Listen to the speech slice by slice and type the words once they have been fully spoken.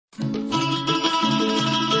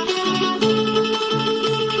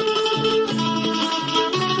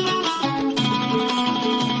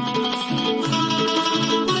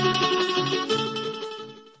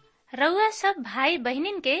भाई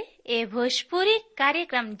बहनिन के ए भोजपुरी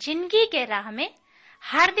कार्यक्रम जिंदगी के राह में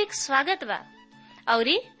हार्दिक स्वागत बा।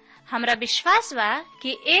 औरी हमरा विश्वास बा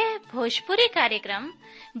कि ए भोजपुरी कार्यक्रम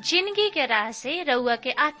जिंदगी के राह से रउआ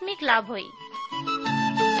के आत्मिक लाभ होई।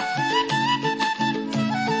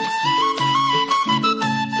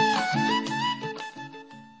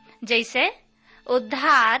 जैसे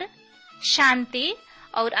उद्धार, शांति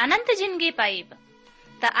और अनंत जिंदगी पाइब।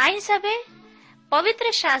 त आई सबे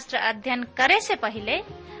पवित्र शास्त्र अध्ययन करे से पहले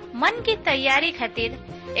मन की तैयारी खातिर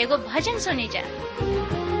एगो भजन सुनी जा।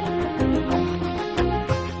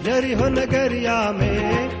 यरीहो नगरिया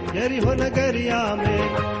में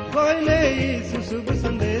कोई ले शुभ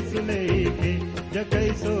संदेश लेके जकै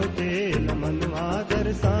सोचे मनवा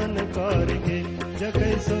दर्शन करके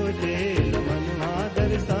जकै सोचे मनवा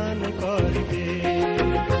दर्शन करके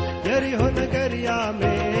यरीहो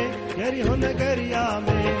नगरिया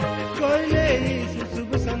में कोई ले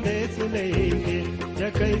शुभ संदेश लेके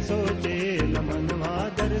जकै सोचे मनवा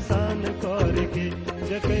दर्शन करके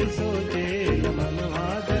जकै सोचे मनवा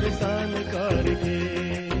दर्शन करके।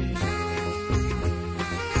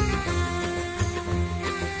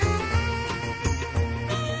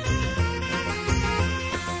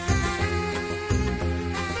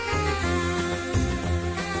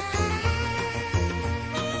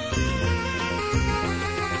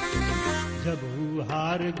 जब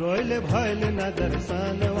हार गोयल भैल न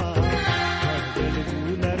दर्शनवा दिल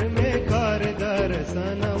गुलर में कर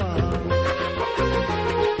दर्शनवा।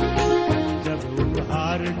 जब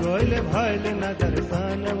हार गोयल भैल न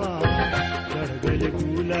दर्शनवा चढ़ गल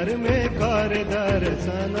गुलर में कर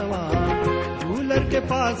दर्शनवा। गुलर के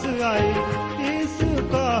पास आई यीशु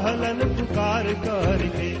कहलन पुकार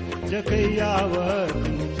करके जकैयावर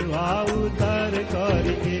निचवा उतर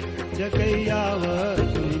करके जकैयावर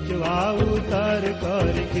निचवा उतर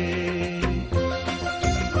करके।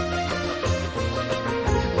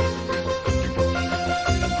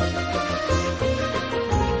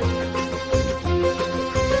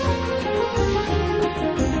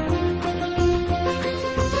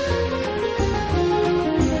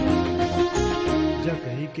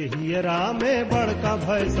 जकही के हियरा में बड़का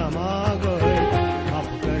भय समा गए माफ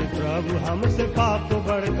कर प्रभु हमसे पाप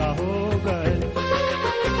बड़का हो गए।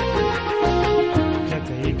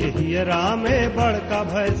 जकही के हियरा में बड़का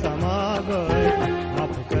भय समा गए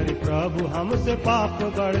माफ कर प्रभु हमसे पाप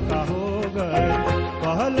बड़का हो गए।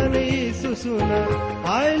 कहलन यीशु सुन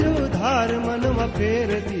आयलु धार मनवा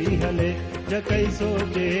फेर दिहले जकै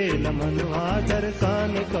सोचे मनवा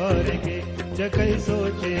दर्शन करके जकै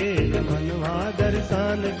सोचे मनवा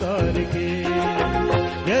दर्शन करके।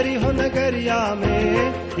 यरीहो नगरिया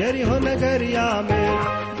में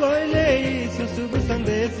कोई ले शुभ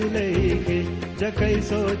संदेश लेके जकै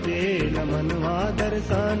सोचे मनवा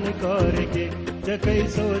दर्शन करके जकै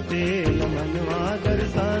सोचे मनवा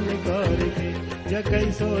दर्शन करके जकै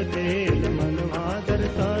सोचे मनवा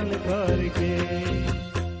दर्शन करके।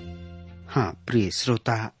 हाँ, प्रिय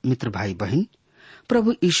श्रोता मित्र भाई बहन,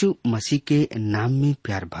 प्रभु यीशु मसीह के नाम में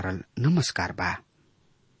प्यार भरल नमस्कार बा।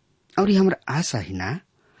 और ये हमरा आशा ही ना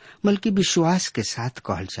बल्कि विश्वास के साथ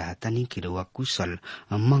कहल चाहतनी कि रउआ कुशल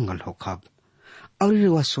मंगल होखब और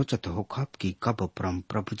रउआ सोचत होखब कि कब परम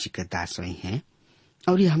प्रभु जी के दास हुई हैं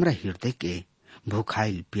और ये हमरा हृदय के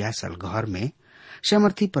भूखाइल प्यासल घर में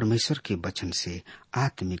सामर्थी परमेश्वर के वचन से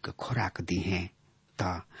आत्मिक खुराक दी हैं।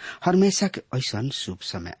 त हमेशा के ऐसन शुभ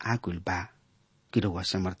समय आगुल बा कि रउआ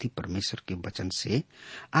समर्थी परमेश्वर के वचन से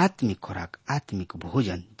आत्मिक खुराक, आत्मिक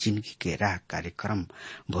भोजन, जिंदगी के राह कार्यक्रम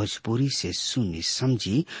भोजपुरी से सुनी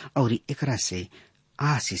समझी और एकरा से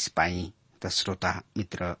आशीष पाई। त श्रोता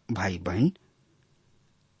मित्र भाई बहन,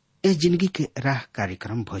 ए जिंदगी के राह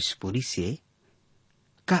कार्यक्रम भोजपुरी से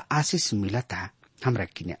का आशीष मिला था हमरा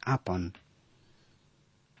किने आपन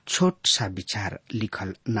छोट सा विचार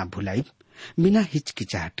लिखल ना भुलाई। बिना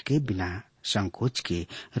हिचकिचाहट के, बिना संकोच के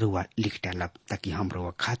रुआ लिख डालब ताकि हम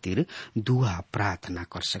रुआ खातिर दुआ प्रार्थना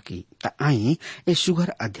कर सकी। त आई ए सुगर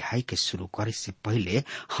अध्याय के शुरू करे से पहले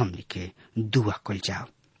हमनी के दुआ कल जाओ।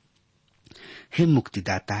 हे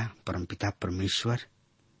मुक्तिदाता परमपिता परमेश्वर,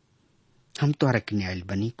 हम तोरा किने आयल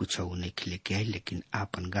बनी, कुछ नहीं लेके आयल, लेकिन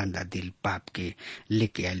आपन गंदा दिल पाप के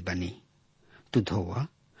लेके आयल बनी। तू धोवा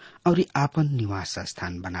और आपन निवास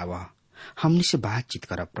स्थान बनावा। हमनी से बातचीत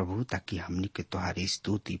कर प्रभु, ताकि हमनी के तुम्हारी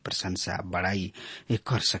स्तुति प्रशंसा बड़ाई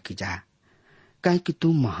कर सकी जा। कहे कि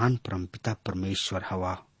तू महान परमपिता परमेश्वर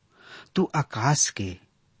हवा, तू आकाश के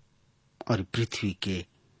और पृथ्वी के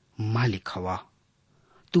मालिक हवा,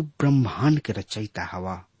 तू ब्रह्मांड के रचयिता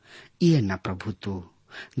हवा। ये न प्रभु तू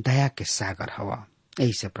दया के सागर हवा,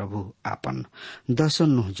 ऐसे प्रभु आपन दसों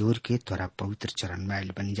नुह जोर के तोरा पवित्र चरण में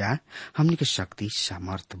आयल बन जा। हमनी के शक्ति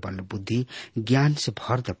सामर्थ बल बुद्धि ज्ञान से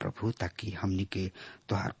भर दे प्रभु, ताकि हमनी के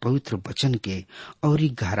तोहार पवित्र वचन के और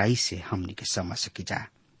गहराई से हमनी के समझ सकी जा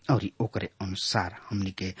और ओकरे अनुसार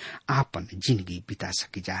हमनी के आपन जिंदगी बिता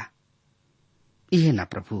सकी जा। यह ना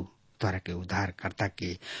प्रभु तोरा के उद्धारकर्ता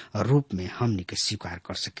के रूप में हमनी के स्वीकार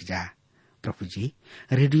कर सकी जा। प्रभु जी,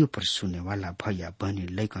 रेडियो पर सुनने वाला भैया बहनी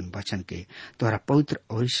लैकन वचन के तोरा पवित्र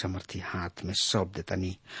और समर्थी हाथ में सौंप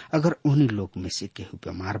देतनी। अगर उन्हीं लोग में से केहू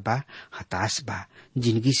बीमार बा, हताश बा,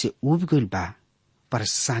 जिंदगी से उब गइल बा,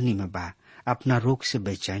 परेशानी में बा, अपना रोग से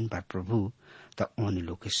बेचैन बा प्रभु, तो उन्हीं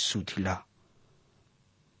लोग के सुधी ला।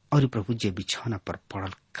 और प्रभु जे बिछौना पर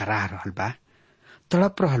पड़ल करा रहल बा,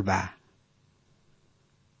 तड़प रहल बा,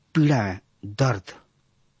 पीड़ा दर्द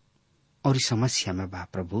और समस्या में बा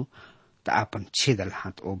प्रभु, तो आपन छेदल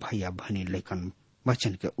हाथ ओ भैया बहनी लेखन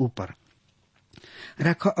वचन के ऊपर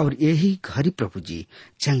रख और यही घड़ी प्रभु जी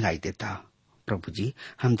चंगाई देता। प्रभु जी,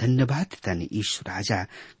 हम धन्यवाद देता नहीं ईश्वर राजा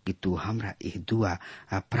कि तू हमरा यह दुआ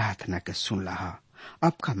प्रार्थना के सुन ला।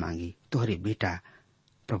 अब का मांगी तोहरे बेटा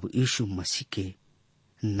प्रभु यीशु मसीह के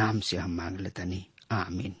नाम से हम मांग लेता नहीं,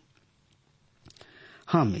 आमीन।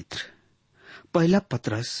 हाँ मित्र, पहला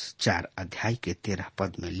पतरस 4 अध्याय के 13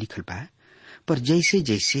 पद में लिखल बा, पर जैसे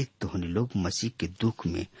जैसे तोहनी लोग मसीह के दुख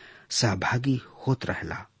में सहभागी होत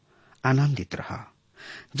रहला, आनंदित रहा,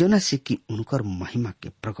 जना से कि उनकर महिमा के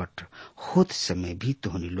प्रकट होत समय भी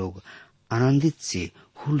तोहनी लोग आनंदित से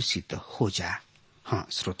हुलसित हो जा। हाँ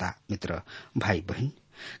श्रोता मित्र भाई बहन,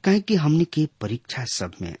 काहे कि हमने के परीक्षा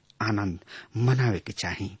सब में आनंद मनावे के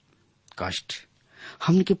चाही। कष्ट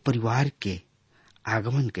हमने के परिवार के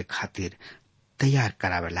आगमन के खातिर तैयार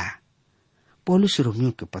करावेला। पौलुस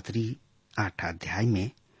रोमियो के पत्री 8 अध्याय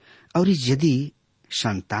में, और यदि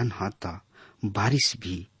संतान है तो वारिस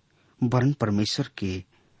भी, वरन परमेश्वर के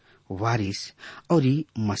वारिस और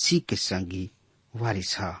मसीह के संगी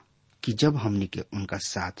वारिस है, कि जब हमने के उनका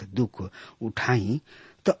साथ दुख उठाई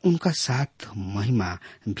तो उनका साथ महिमा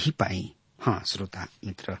भी पाई। हाँ श्रोता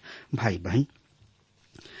मित्र भाई बहन,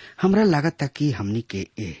 हमरा लागत कि हमने के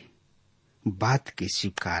ए बात के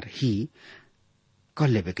स्वीकार ही कर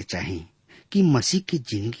लेवे के चाही कि मसीह के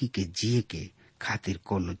जिंदगी के जिए के खातिर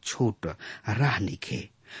कोनो छोट राह नइखे।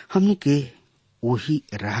 हमने के वही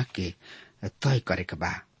राह के तय करे के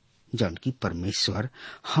बा जौन की परमेश्वर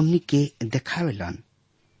हमने के देखावेलन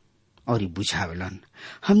और बुझावेलन।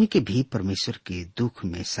 हमने के भी परमेश्वर के दुख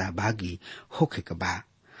में सहभागी होखे के बा।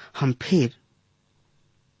 हम फिर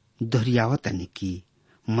दोहरावतनी कि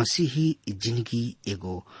मसीही जिंदगी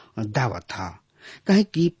एगो दावत था, कहे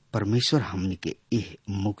कि परमेश्वर हमनी के यह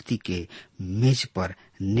मुक्ति के मेज पर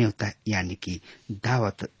न्योता यानी कि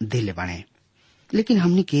दावत देले बाने, लेकिन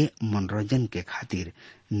हमनी के मनोरंजन के खातिर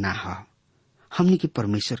ना हो, हमनी के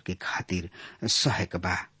परमेश्वर के खातिर सहायक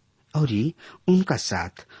बा और उनका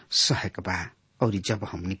साथ सहायक बा। और जब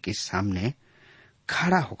हमनी के सामने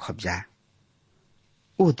खड़ा हो खबजा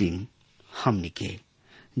ओ दिन हमनी के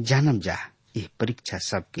जानम जा यह परीक्षा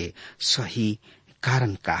सबके सही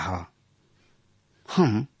कारण का हो।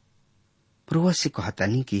 हम प्रभु से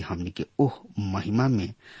कहतानी कि हमनी के ओह महिमा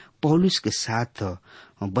में पौलुस के साथ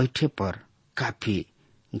बैठे पर काफी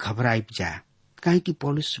घबराइब जा, काहे कि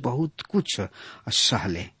पौलुस बहुत कुछ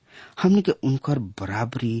सहले, हमनी के उनकर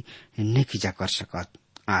बराबरी नहीं जा कर सकत।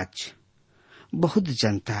 आज बहुत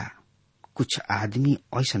जनता, कुछ आदमी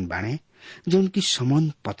ऐसन बाने जो उनकी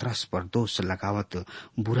समन पतरस पर दोष लगावत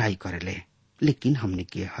बुराई करेले, लेकिन हमने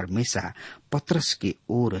के हमेशा पतरस के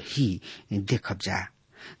ओर ही देखब जा।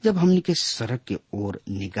 जब हमने के सड़क के ओर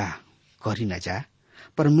निगाह करी न जा,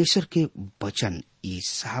 परमेश्वर के वचन ई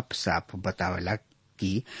साफ साफ बतावेला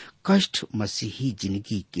कि कष्ट मसीही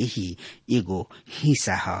जिंदगी के ही एगो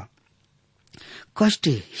हिस्सा है। कष्ट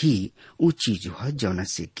ही वो चीज है जौना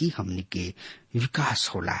से कि हमने के विकास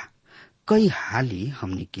होला। कई हाली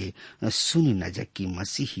हमने के सुनी न जा कि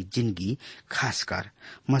मसीही जिंदगी, खासकर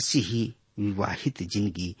मसीही विवाहित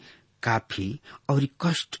जिंदगी काफी और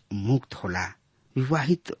कष्ट मुक्त होला।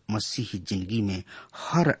 विवाहित मसीही जिंदगी में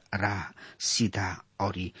हर राह सीधा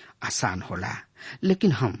और आसान होला,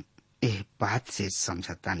 लेकिन हम एह बात से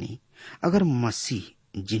समझतानी अगर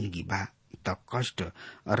मसीह जिंदगी बा तो कष्ट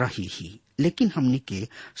रही ही, लेकिन हमने के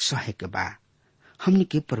सहायक बा। हमने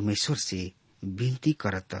के परमेश्वर से विनती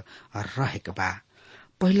करत रहे के बा।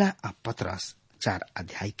 पहला पतरस 4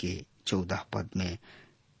 अध्याय के 14 पद में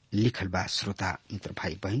लिखल बा। श्रोता मित्र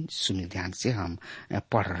भाई बहन सुनि ध्यान से, हम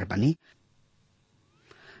पढ़ रहे बनी।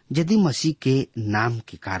 यदि मसीह के नाम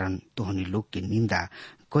के कारण तोहनी लोग के निंदा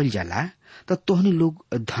कल जाला तो तोहनी लोग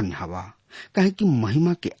धन्य हवा, काहे कि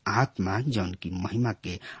महिमा के आत्मा जौन की महिमा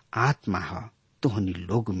के आत्मा है तोहनी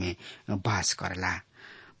लोग में वास करला।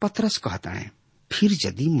 पतरस कहता है, फिर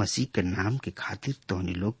यदि मसीह के नाम के खातिर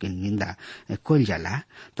तोहनी लोग के निंदा कइल जाला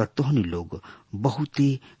तो तोहनी लोग बहुत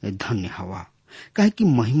ही धन्य हवा, काहे कि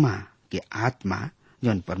महिमा के आत्मा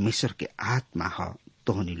जौन परमेश्वर के आत्मा ह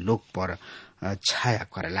तोहनी लोग पर छाया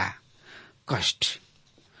करला। कष्ट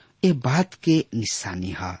ए बात के निशानी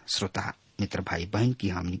है श्रोता मित्र भाई बहन की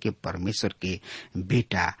हमनी के परमेश्वर के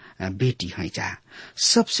बेटा बेटी हैं जा।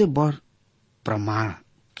 सबसे बड़ प्रमाण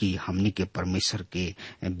कि हमनी के परमेश्वर के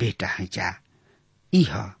बेटा हैं जा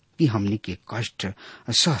यह कि हमनी के कष्ट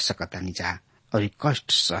सह सकतानी जा, और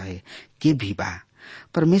कष्ट सहे के भी बा।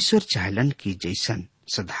 परमेश्वर चाहलन की जैसन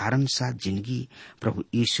साधारण सा जिंदगी प्रभु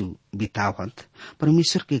यीशु बितावत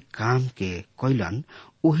परमेश्वर के काम के कोयलन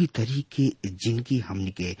वही तरीके जिंदगी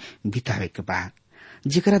हमनी के बितावे के बा,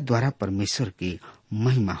 जेकरा द्वारा परमेश्वर के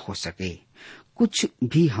महिमा हो सके। कुछ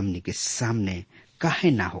भी हमनी के सामने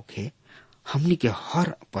काहे ना होखे, हमनी के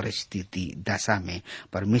हर परिस्थिति दशा में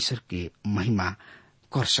परमेश्वर के महिमा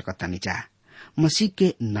कर सकतानी जा। मसीह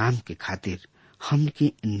के नाम के खातिर हमनी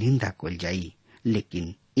के निंदा कइल जाई,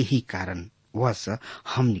 लेकिन यही कारण वश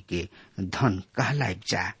हमनी के धन कहलाइब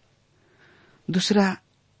जा। दूसरा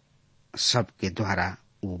सब के द्वारा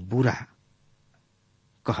वो बुरा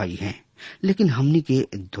कहई है, लेकिन हमनी के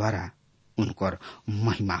द्वारा उनकर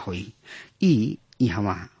महिमा होई। ई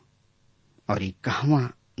यहाँ और कहवा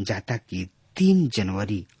जाता कि 3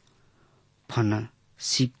 जनवरी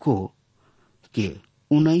फनसिको के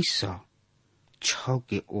 1906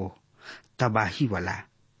 के ओ तबाही वाला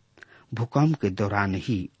भूकंप के दौरान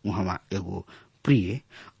ही वहाँ एगो प्रिय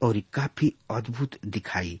और काफी अद्भुत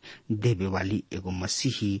दिखाई देवे वाली एगो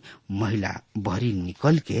मसीही महिला बहरी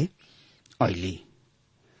निकल के अली,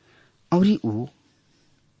 और ऊ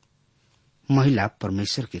महिला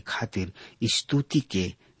परमेश्वर के खातिर स्तुति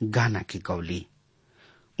के गाना के गौली।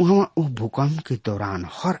 वहाँ वो भूकंप के दौरान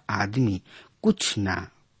हर आदमी कुछ ना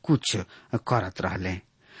कुछ करत रहले,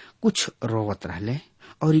 कुछ रोवत रहले,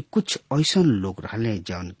 और कुछ ऐसा लोग रहले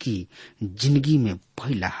जौन की जिंदगी में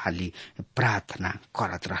पहला हाली प्रार्थना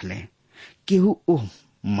करत रहले। केहू ओ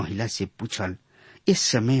महिला से पूछल, इस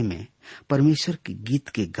समय में परमेश्वर के गीत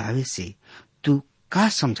के गावे से तू का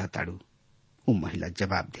समझताड़ू? वो महिला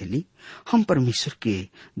जवाब देली, हम परमेश्वर के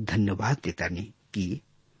धन्यवाद देतानी कि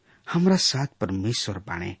हमरा साथ परमेश्वर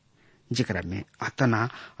बाणे, जेकरा में अतना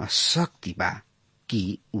शक्ति बा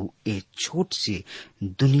कि ऊ ए छोट से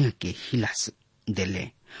दुनिया के हिला देले।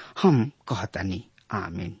 हम कहतानी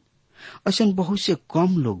आमीन। ऐसा बहुत से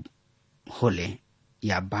कम लोग होले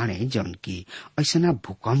या बाणे जौन की ऐसा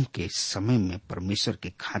भूकंप के समय में परमेश्वर के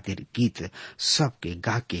खातिर गीत सबके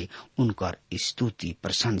गा के उनकर स्तुति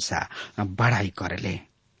प्रशंसा बढ़ाई करेले।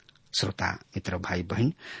 श्रोता मित्र भाई बहन,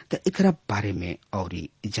 तो एकरा बारे में और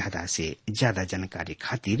ज्यादा से ज्यादा जानकारी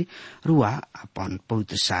खातिर रुआ अपन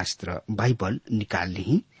पवित्र शास्त्र बाइबल निकाल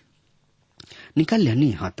लेनी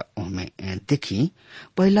है। तो ओमे देखी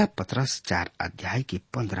पहला पतरस 4 अध्याय के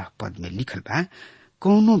 15 पद में लिखल बा,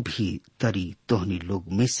 कौनो भी तरी तोहनी लोग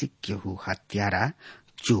में से केहू हत्यारा,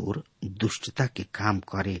 चोर, दुष्टता के काम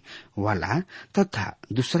करे वाला तथा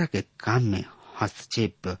दूसरा के काम में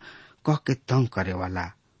हस्तक्षेप कह के तंग करे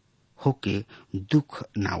वाला होके दुख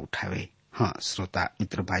ना उठावे। हाँ श्रोता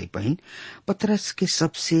मित्र भाई बहन, पतरस के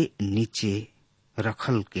सबसे नीचे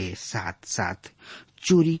रखल के साथ साथ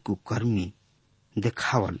चोरी कुकर्मी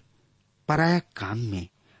देखावल, पराया काम में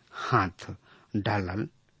हाथ डालल,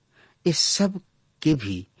 ये सब के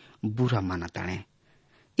भी बुरा मानताणे।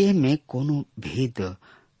 ए में कोनो भेद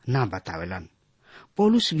ना बतावेलन।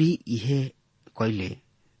 पौलुस भी यह कइले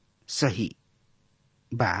सही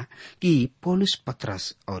बा कि पौलुस,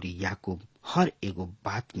 पतरस और याकूब हर एगो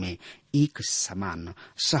बात में एक समान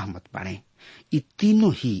सहमत बाणे। ये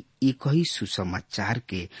तीनों ही एक ही सुसमाचार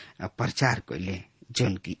के प्रचार कइले,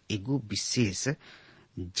 जौन की एगो विशेष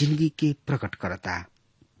जिंदगी के प्रकट करता।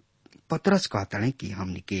 पतरस कहताणे कि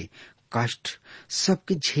हमनी के कष्ट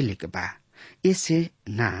सबके झेले के बा, ऐसे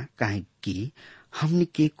ना काहे कि हमनी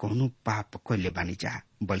के कोनो पाप कइले बानी जा,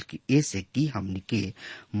 बल्कि ऐसे कि हमनी के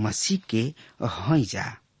मसीह के हई जा।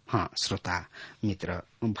 हाँ श्रोता मित्र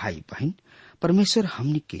भाई बहन, परमेश्वर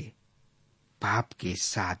हमनी के पाप के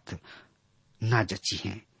साथ ना जची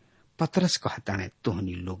हैं। पतरस कहताणे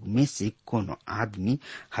तोहनी लोग में से कोनो आदमी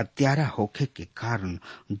हत्यारा होखे के कारण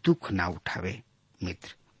दुख ना उठावे।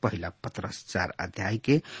 मित्र पहला पतरस 4 अध्याय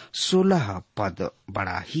के 16 पद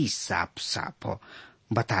बड़ा ही साफ साफ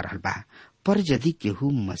बता रहल बा, पर यदि केहू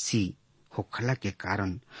मसीह होखला के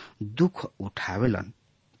कारण दुख उठावेलन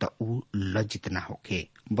तो ऊ लज्जित ना होखे,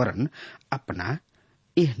 वरन अपना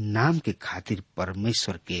एह नाम के खातिर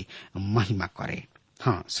परमेश्वर के महिमा करे।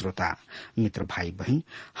 हाँ श्रोता मित्र भाई बहन,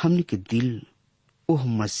 हमने के दिल ओह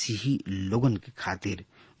मसीही लोगन के खातिर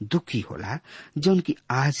दुखी होला जौन की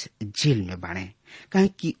आज जेल में बाणे, काहे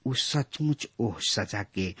कि उ सचमुच ओह सजा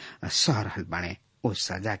के सह रहल बाणे, ओह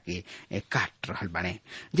सजा के काट रहल बाणे।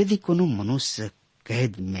 यदि कोनो मनुष्य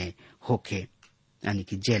कैद में होके यानी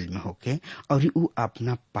कि जेल में होके और उ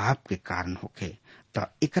अपना पाप के कारण होके तो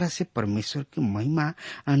एकरा से परमेश्वर की महिमा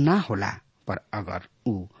ना होला। पर अगर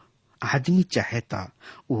उ आदमी चाहे तो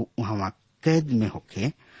उ वहां कैद में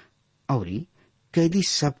होके और कैदी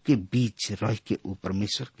सब के बीच रह के उ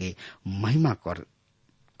परमेश्वर के महिमा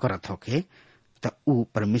करत होके तो उ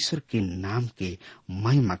परमेश्वर के नाम के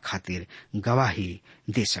महिमा खातिर गवाही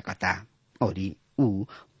दे सकता और उ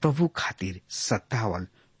प्रभु खातिर सतावल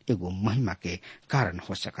एगो महिमा के कारण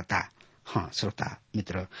हो सकता। हाँ श्रोता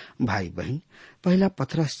मित्र भाई बहन, पहला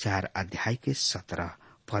पतरस 4 अध्याय के 17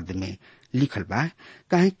 पद में लिखल बा,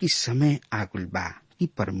 काहे कि समय आगुल बा कि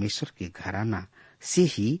परमेश्वर के घराना से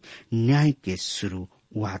ही न्याय के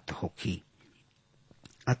शुरुआत होखी।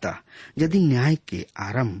 अतः यदि न्याय के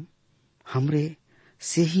आरंभ हमरे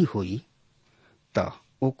से ही होई तो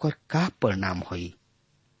ओकर का परिणाम होई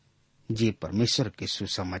जे परमेश्वर के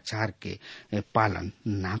सुसमाचार के पालन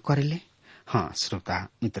ना करेले। हाँ श्रोता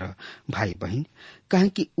मित्र भाई बहन, काहे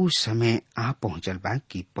कि उस समय आ पहुंचल बा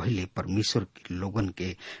कि पहले परमेश्वर के लोगन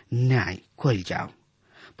के न्याय कइल जाओ।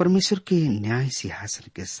 परमेश्वर के न्याय सिंहासन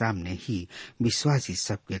के सामने ही विश्वासी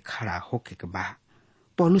सबके खड़ा होके के बा।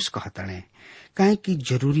 पौलुस कहताने, काहे कि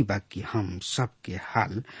जरूरी बा कि हम सबके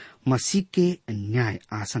हाल मसीह के न्याय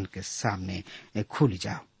आसन के सामने खुल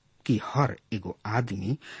जाओ कि हर एगो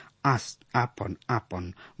आदमी आपन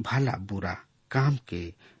आपन भला बुरा काम के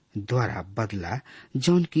द्वारा बदला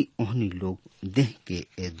जौन की ओहनी लोग देह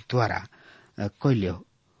के द्वारा कैले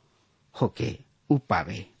होके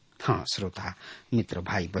उपावे। हाँ श्रोता मित्र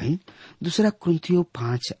भाई बहन, 2 कुरिन्थियों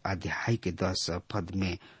 5 अध्याय के 10 पद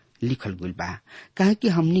में लिखल गुल बा, काहे कि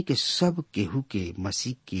हमनी के सब केहू के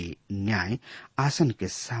मसीह के न्याय आसन के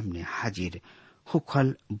सामने हाजिर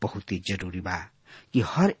होखल बहुत ही जरूरी बा कि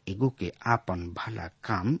हर एगो के आपन भला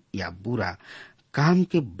काम या बुरा काम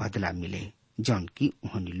के बदला मिले जौन की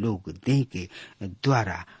उन्हीं लोग देह के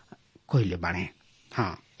द्वारा कोयले बाणे।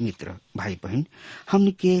 हाँ मित्र भाई बहन,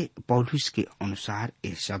 हमने के पौलुस के अनुसार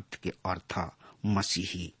इस शब्द के अर्थ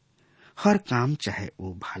मसीही हर काम चाहे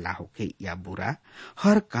वो भला होके या बुरा,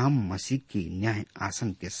 हर काम मसीह के न्याय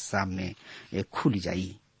आसन के सामने खुल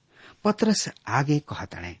जाई। पतरस आगे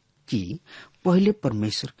कहताने कि पहले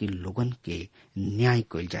परमेश्वर के लोगन के न्याय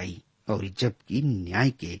कइल जाई और जबकि न्याय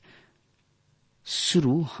के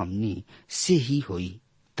शुरू हमनी से ही होई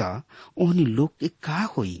त ओहनी लोग के का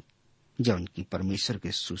होई जौन की परमेश्वर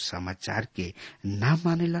के सुसमाचार के ना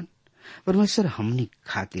मानेलन। परमेश्वर हमनी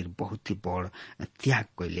खातिर बहुत ही बड़ त्याग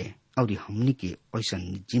कइले और हमनी के ऐसन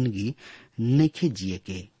जिंदगी नइखे जिए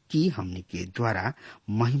के कि हमनी के द्वारा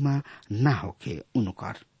महिमा ना होके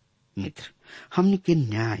उनकर। मित्र, हमनी के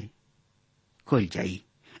न्याय कइल जाई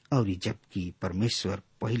और जबकि परमेश्वर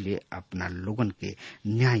पहले अपना लोगन के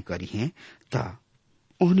न्याय करी है त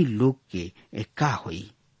ओहनी लोग के का होई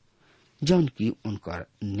जौन की उनकर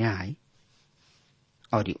न्याय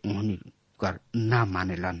और ओहनी कर ना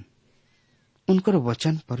मानेलन, उनकर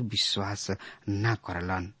वचन पर विश्वास ना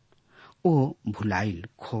करलन। ओ भुलाइल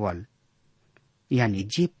खोवल यानी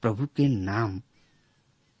जे प्रभु के नाम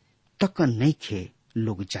तक नइखे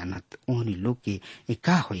लोग जानत, ओहनी लोग के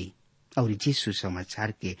का होई और जे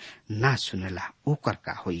सुसमाचार के ना सुनेला ओकर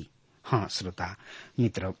का होई। हाँ श्रोता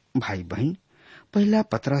मित्र भाई बहन, पहला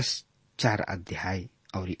पतरस 4 अध्याय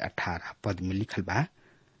और 18 पद में लिखल बा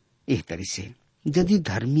एह तरी से, यदि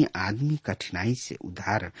धर्मी आदमी कठिनाई से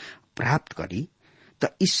उद्धार प्राप्त करी तो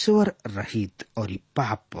ईश्वर रहित और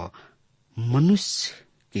पाप मनुष्य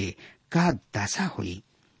के का दशा हुई।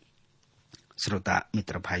 श्रोता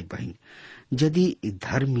मित्र भाई बहन, यदि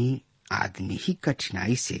धर्मी आदमी ही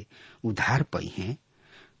कठिनाई से उद्धार पाई हैं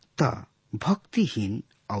तो भक्तिहीन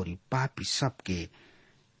और पापी सबके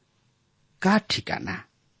का ठिकाना।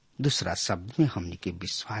 दूसरा शब्द में हमनी के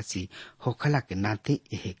विश्वासी होखला के नाते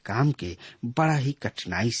यह काम के बड़ा ही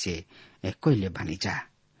कठिनाई से कोयले बनी जा।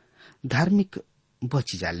 धार्मिक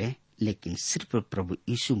बच जाले लेकिन सिर्फ प्रभु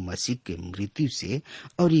यीशु मसीह के मृत्यु से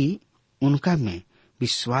और उनका में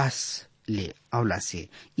विश्वास ले अवला से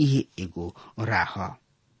यह एगो राह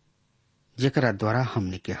जेकरा द्वारा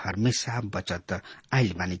हमने के हमेशा बचत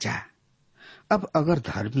आयल बनी जा। अब अगर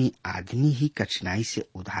धर्मी आदमी ही कठिनाई से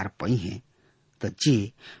उधार पाई है तो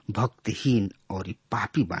जे भक्तहीन और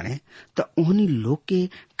पापी बाणे तो ओहनी लोग के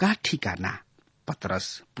का ठिकाना। पतरस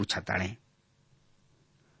पूछा ताणे,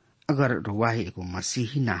 अगर रुआ एगो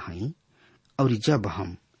मसीही ना हई और जब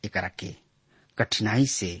हम एकरा के कठिनाई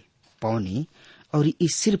से पौनी और ई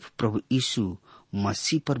सिर्फ प्रभु यीशु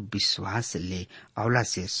मसीह पर विश्वास ले अवला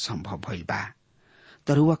से संभव भइल बा।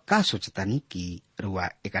 त रुआ का सोचतानी कि रुआ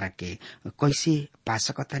एकरा के कैसे पा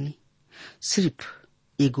सकतानी? सिर्फ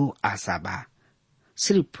एगो आशा बा,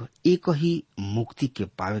 सिर्फ एक ही मुक्ति के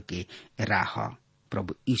पावे के राह।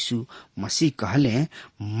 प्रभु यीशु मसीह कहले,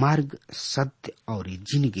 मार्ग, सत्य और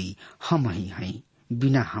जिंदगी हम ही हैं,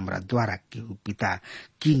 बिना हमरा द्वारा केहू पिता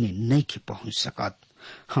किने नहीं पहुंच सकत।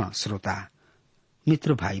 हाँ श्रोता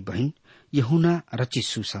मित्र भाई बहन, यूहन्ना रचित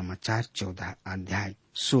सुसमाचार 14 अध्याय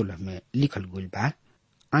 16 में लिखल गइल बा।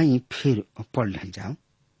 आई फिर पढ़ ले जाओ।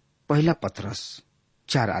 पहला पतरस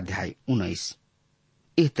 4 अध्याय 19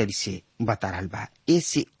 एह तरी से बता रहा बा,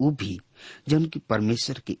 ऐसे उ भी जन की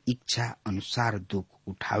परमेश्वर की इच्छा अनुसार दुख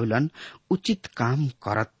उठावलन, उचित काम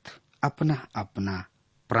करत अपना अपना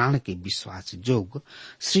प्राण के विश्वास जोग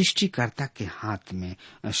सृष्टिकर्ता के हाथ में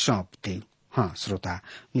सौंप दे। हाँ श्रोता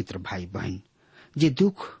मित्र भाई बहन, जे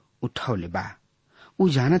दुख उठावले बा उ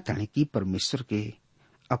जानत ताने कि परमेश्वर के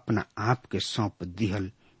अपना आप के सौंप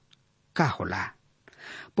दिहल का होला।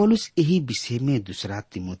 पौलुस यही विषय में दूसरा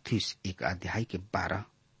तीमुथियुस 1 अध्याय के 12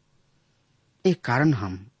 एक कारण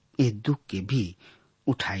हम ए दुख के भी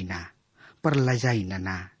उठाई ना पर लजाई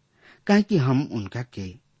ना, काहे कि हम उनका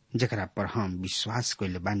के जकरा पर हम विश्वास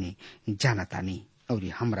कइले बानी जानतानी, और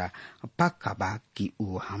हमरा पक्का बा कि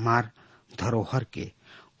उ हमार धरोहर के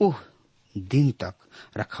ओह दिन तक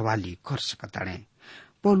रखवाली कर सकताने।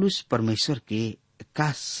 पौलुस परमेश्वर के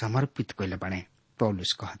का समर्पित कइले बाने।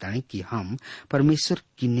 पौलुस कहताने कि हम परमेश्वर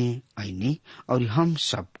किने आईने और हम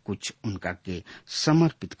सब कुछ उनका के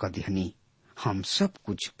समर्पित कर दिहनी। हम सब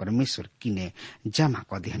कुछ परमेश्वर किने जमा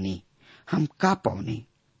कर दिहनी। हम का पाउने?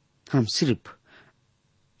 हम सिर्फ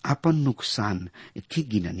अपन नुकसान के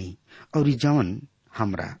गिननी, और जवन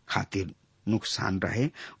हमरा खातिर नुकसान रहे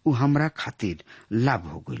उ हमरा खातिर लाभ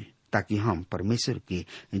हो गइल, ताकि हम परमेश्वर के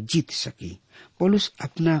जीत सकी। पौलुस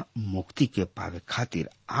अपना मुक्ति के पावे खातिर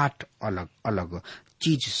 8 अलग अलग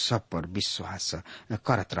चीज सब पर विश्वास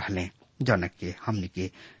करत रहले, जौन के हमने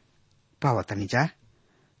के पावतनी जा।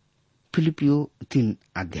 फिलिपियो 3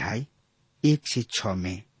 अध्याय 1 से 6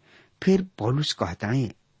 में फिर पौलुस कहताने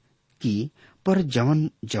कि पर जवन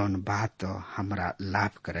जवन बात हमरा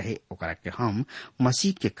लाभ कर रहे ओकरा के हम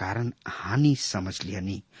मसीह के कारण हानि समझ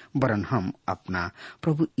लियनी, वरन हम अपना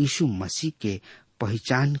प्रभु यीशु मसीह के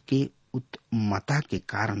पहचान के उत्तमता के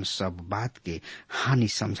कारण सब बात के हानि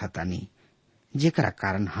समझतानी, जेकरा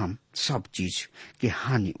कारण हम सब चीज के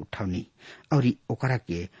हानि उठौनी और ओकरा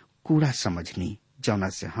के कूड़ा समझनी, जौना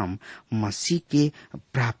से हम मसीह के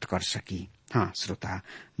प्राप्त कर सकी। हाँ श्रोता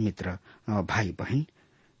मित्र भाई बहन,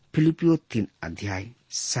 फिलिपियो 3 अध्याय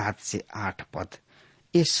 7 से 8 पद,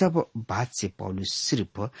 ये सब बात से पौलुस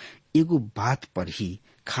सिर्फ एगो बात पर ही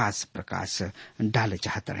खास प्रकाश डाले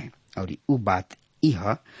चाहते हैं, और वो बात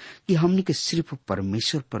यह कि हमने के सिर्फ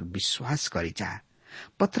परमेश्वर पर विश्वास करी जा।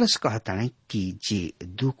 पतरस कहता है कि जे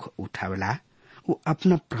दुख उठावला वो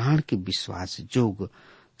अपना प्राण के विश्वास जोग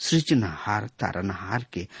सृजनहार तारनहार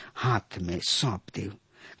के हाथ में सौंप दे।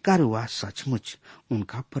 का रुआ सचमुच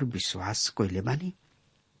उनका पर विश्वास कइले बानी?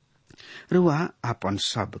 रुआ अपन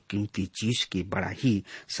सब कीमती चीज की बड़ा ही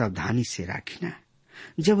सावधानी से राखिना।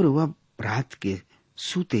 जब रुआ रात के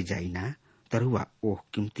सूते जाइना त रुआ ओह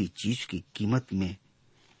कीमती चीज की कीमत में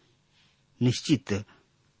निश्चित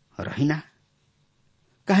रहिना,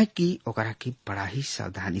 काहे कि ओकरा की बड़ा ही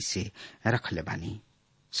सावधानी से रख ले बानी।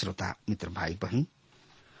 श्रोता मित्र भाई बहन,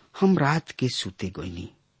 हम रात के सूते गईनी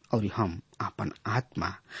और हम अपन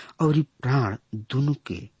आत्मा और प्राण दोनों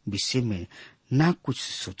के विषय में ना कुछ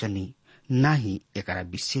सोचनी, ना ही एकरा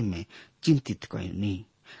विषय में चिंतित कईनी।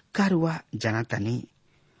 कारुआ जानता नहीं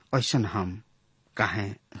ऐसन हम काहे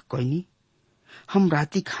कईनी? हम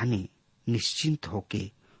राती खाने निश्चिंत होके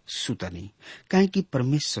सुतनी, काहे कि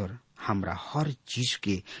परमेश्वर हमरा हर चीज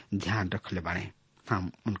के ध्यान रखले बाड़े।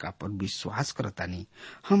 हम उनका पर विश्वास करतानी।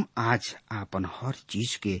 हम आज अपन हर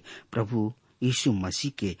चीज के प्रभु यीशु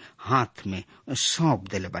मसीह के हाथ में सौंप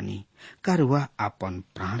देले बानी। कारुआ अपन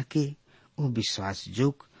प्राण के वो विश्वास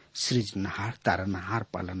जोग सृजनहार तारनहार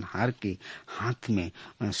पालनहार के हाथ में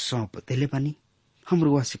सौंप देले बानी। हम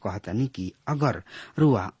रुआ से कहतानी कि अगर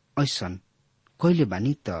रुआ ऐसन कइले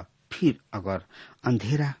बानी त फिर अगर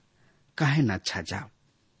अंधेरा काहे न छा जाओ,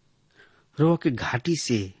 रुआ के घाटी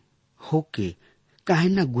से होके काहे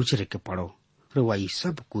न गुजरे के पड़ो। रुआ ये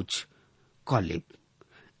सब कुछ कलेब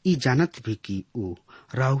ई जानत भी कि ऊ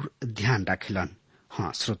राउर ध्यान रखेलन।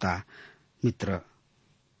 हाँ श्रोता मित्र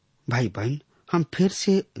भाई बहन, हम फिर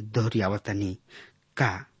से दोहरावतनी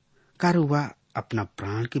का रुआ अपना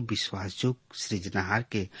प्राण के विश्वास जो सृजनहार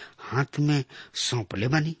के हाथ में सौंप ले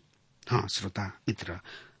बानी। हाँ श्रोता मित्र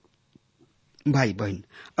भाई बहन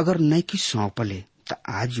अगर नैकी सौंपले त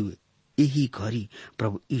आज यही घड़ी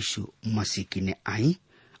प्रभु यीशु मसीह किने आई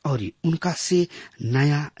और उनका से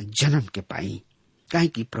नया जन्म के पाई। काहे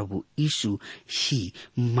कि प्रभु यीशु ही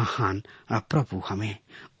महान प्रभु हमें,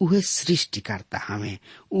 उहे सृष्टिकर्ता हमें,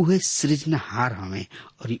 उहे सृजनहार हमें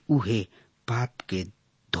और उहे पाप के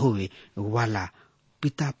धोवे वाला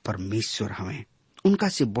पिता परमेश्वर हमें। उनका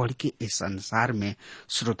से बढ़ के इस संसार में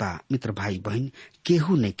श्रोता मित्र भाई बहन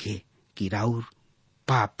केहू नहीं खे कि राउर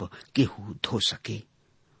पाप केहू धो सके।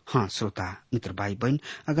 हाँ श्रोता मित्र भाई बहन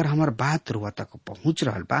अगर हमार बात रुआ तक पहुंच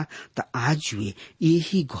रहा बा त आज वे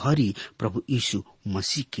यही घड़ी प्रभु यीशु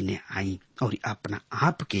मसीह किने आई और अपना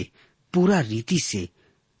आप के पूरा रीति से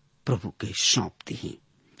प्रभु के सौंप दी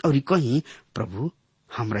और कहीं प्रभु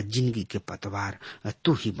हमरा जिंदगी के पतवार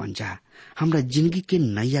तू ही बन जा, हमरा जिंदगी के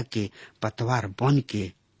नैया के पतवार बन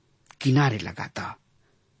के किनारे लगाता।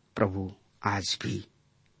 प्रभु आज भी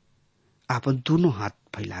आपन दोनों हाथ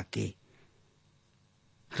फैला के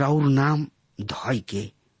राउर नाम धोई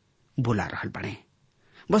के बोला रहल बने।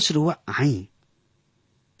 बस रुआ आई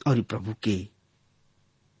और प्रभु के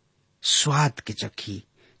स्वाद के चखी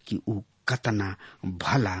कि ऊ कतना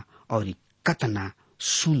भला और कतना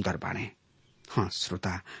सुंदर बने। हाँ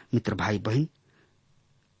श्रोता मित्र भाई बहन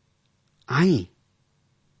आई,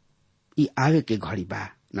 ई आवे के घड़ी बा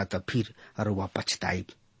न त फिर रुआ पछताई।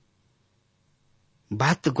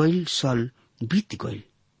 बात गइल साल बीत गइल,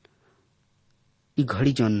 ई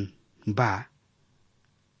घड़ी जौन बा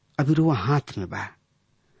अभी रुआ हाथ में बा।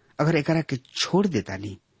 अगर एकरा के छोड़ देता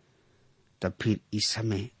नहीं तब फिर इस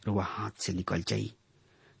समय रुआ हाथ से निकल जाई।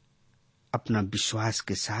 अपना विश्वास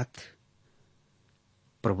के साथ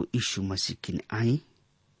प्रभु यीशु मसीह की आई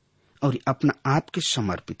और अपना आप के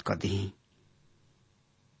समर्पित कर दें।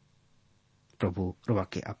 प्रभु रुआ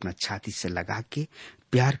के अपना छाती से लगा के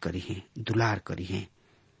प्यार करी है, दुलार करी है।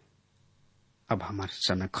 अब हमारा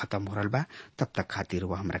समय खत्म हो रहा बा, तब तक खातिर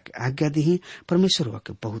रुआ हमरा के आज्ञा दी। परमेश्वर रुआ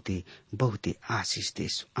के बहुते बहुते आशीष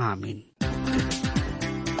देस। आमीन।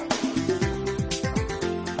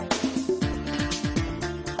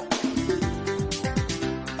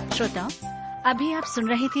 श्रोताओ अभी आप सुन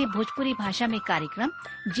रहे थे भोजपुरी भाषा में कार्यक्रम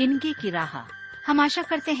जिंदगी की राह। हम आशा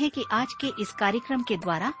करते हैं कि आज के इस कार्यक्रम के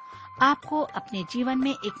द्वारा आपको अपने जीवन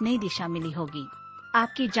में एक नई दिशा मिली होगी।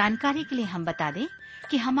 आपकी जानकारी के लिए हम बता दें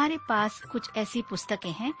कि हमारे पास कुछ ऐसी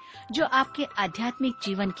पुस्तकें हैं जो आपके आध्यात्मिक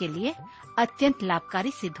जीवन के लिए अत्यंत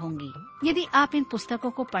लाभकारी सिद्ध होंगी। यदि आप इन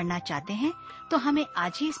पुस्तकों को पढ़ना चाहते हैं तो हमें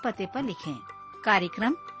आज ही इस पते पर लिखें।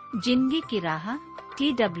 कार्यक्रम जिंदगी की राह,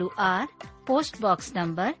 TWR, पोस्ट बॉक्स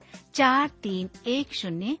नंबर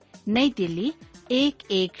 4310, नई दिल्ली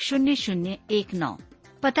 110019।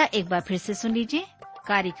 पता एक बार फिर से सुन लीजिए।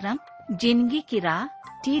 कार्यक्रम जिंदगी की राह,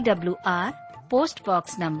 TWR, post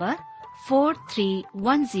box number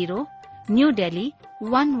 4310, new Delhi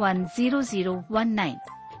 110019।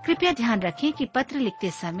 कृपया ध्यान रखें कि पत्र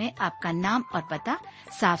लिखते समय आपका नाम और पता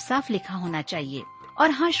साफ साफ लिखा होना चाहिए।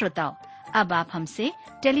 और हाँ श्रोताओ, अब आप हमसे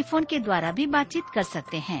टेलीफोन के द्वारा भी बातचीत कर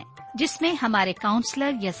सकते हैं, जिसमें हमारे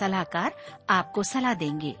काउंसलर या सलाहकार आपको सलाह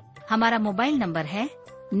देंगे। हमारा मोबाइल नंबर है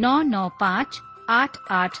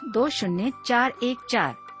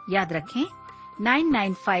 9958820414। याद रखें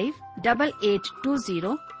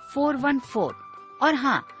 9958820414। और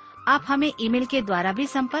हाँ, आप हमें ईमेल के द्वारा भी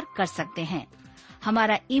संपर्क कर सकते हैं।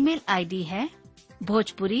 हमारा ईमेल आईडी है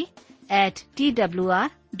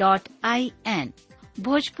bhojpuri@twr.in,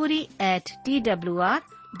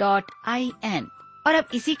 bhojpuri@twr.in। और अब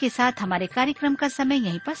इसी के साथ हमारे कार्यक्रम का समय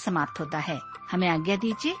यहीं पर समाप्त होता है। हमें आज्ञा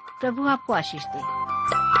दीजिए। प्रभु आपको आशीष दे।